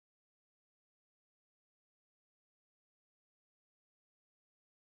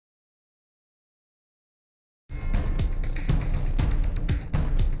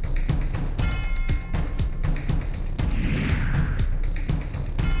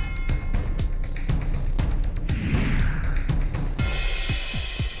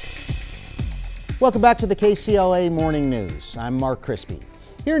Welcome back to the KCLA Morning News. I'm Mark Crispy.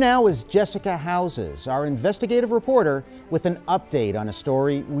 Here now is Jessica Houses, our investigative reporter, with an update on a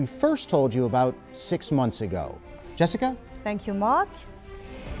story we first told you about 6 months ago. Jessica? Thank you, Mark.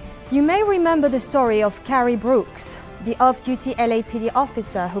 You may remember the story of Carrie Brooks, the off-duty LAPD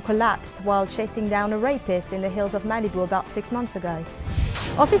officer who collapsed while chasing down a rapist in the hills of Malibu about 6 months ago.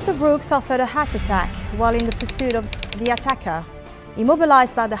 Officer Brooks suffered a heart attack while in the pursuit of the attacker.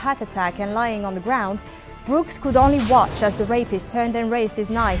 Immobilized by the heart attack and lying on the ground, Brooks could only watch as the rapist turned and raised his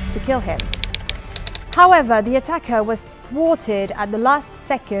knife to kill him. However, the attacker was thwarted at the last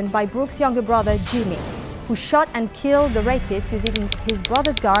second by Brooks' younger brother, Jimmy, who shot and killed the rapist using his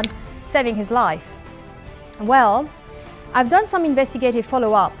brother's gun, saving his life. Well, I've done some investigative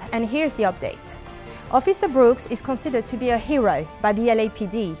follow-up, and here's the update. Officer Brooks is considered to be a hero by the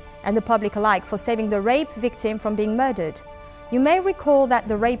LAPD and the public alike for saving the rape victim from being murdered. You may recall that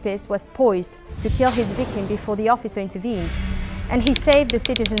the rapist was poised to kill his victim before the officer intervened, and he saved the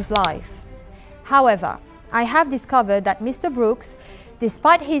citizen's life. However, I have discovered that Mr. Brooks,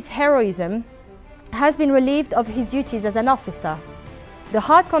 despite his heroism, has been relieved of his duties as an officer. The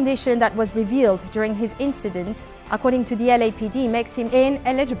heart condition that was revealed during his incident, according to the LAPD, makes him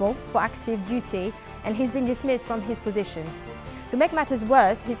ineligible for active duty, and he's been dismissed from his position. To make matters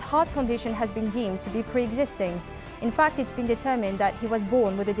worse, his heart condition has been deemed to be pre-existing. In fact, it's been determined that he was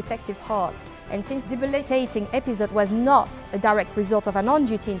born with a defective heart, and since the debilitating episode was not a direct result of an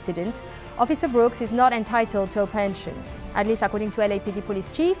on-duty incident, Officer Brooks is not entitled to a pension, at least according to LAPD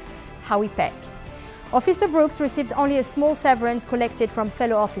Police Chief Howie Peck. Officer Brooks received only a small severance collected from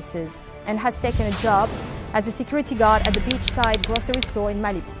fellow officers and has taken a job as a security guard at the beachside grocery store in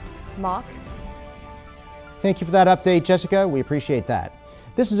Malibu. Mark? Thank you for that update, Jessica. We appreciate that.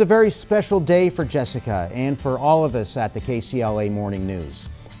 This is a very special day for Jessica and for all of us at the KCLA Morning News.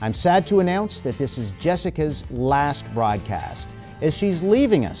 I'm sad to announce that this is Jessica's last broadcast, as she's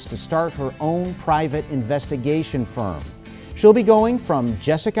leaving us to start her own private investigation firm. She'll be going from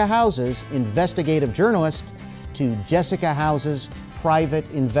Jessica Houses, investigative journalist, to Jessica Houses, private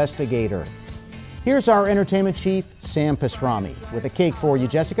investigator. Here's our entertainment chief, Sam Pastrami, with a cake for you,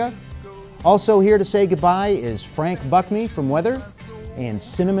 Jessica. Also here to say goodbye is Frank Buckme from Weather and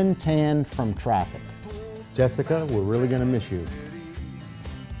Cinnamon Tan from Traffic. Jessica, we're really going to miss you.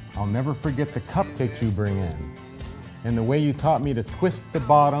 I'll never forget the cupcakes you bring in, and the way you taught me to twist the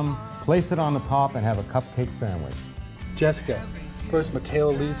bottom, place it on the top, and have a cupcake sandwich. Jessica, first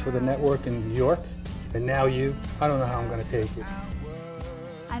Michaela leaves for the network in New York, and now you. I don't know how I'm going to take it.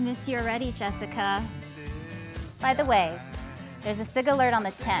 I miss you already, Jessica. By the way, there's a SIG alert on the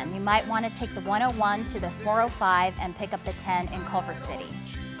 10. You might want to take the 101 to the 405 and pick up the 10 in Culver City.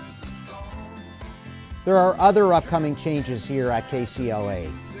 There are other upcoming changes here at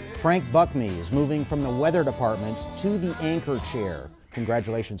KCLA. Frank Buckme is moving from the weather department to the anchor chair.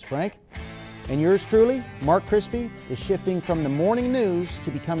 Congratulations, Frank. And yours truly, Mark Crispy, is shifting from the morning news to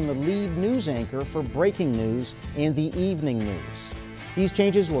become the lead news anchor for breaking news and the evening news. These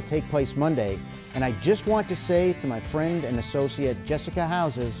changes will take place Monday, and I just want to say to my friend and associate Jessica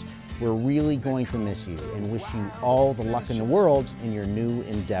Houses, we're really going to miss you and wish you all the luck in the world in your new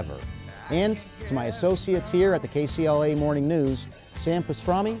endeavor. And to my associates here at the KCLA Morning News, Sam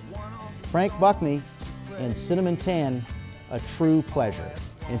Pastrami, Frank Buckme, and Cinnamon Tan, a true pleasure.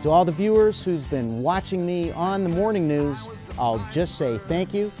 And to all the viewers who've been watching me on the morning news, I'll just say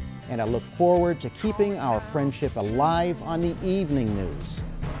thank you, and I look forward to keeping our friendship alive on the evening news.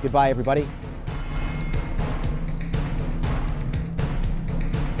 Goodbye, everybody.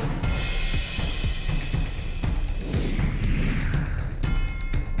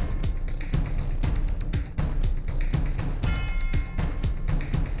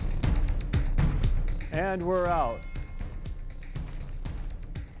 And we're out.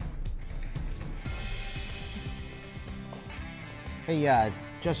 Hey,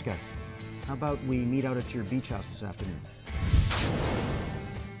 Jessica, how about we meet out at your beach house this afternoon?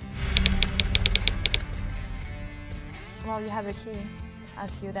 Well, you have the key. I'll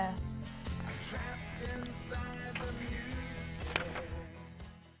see you there.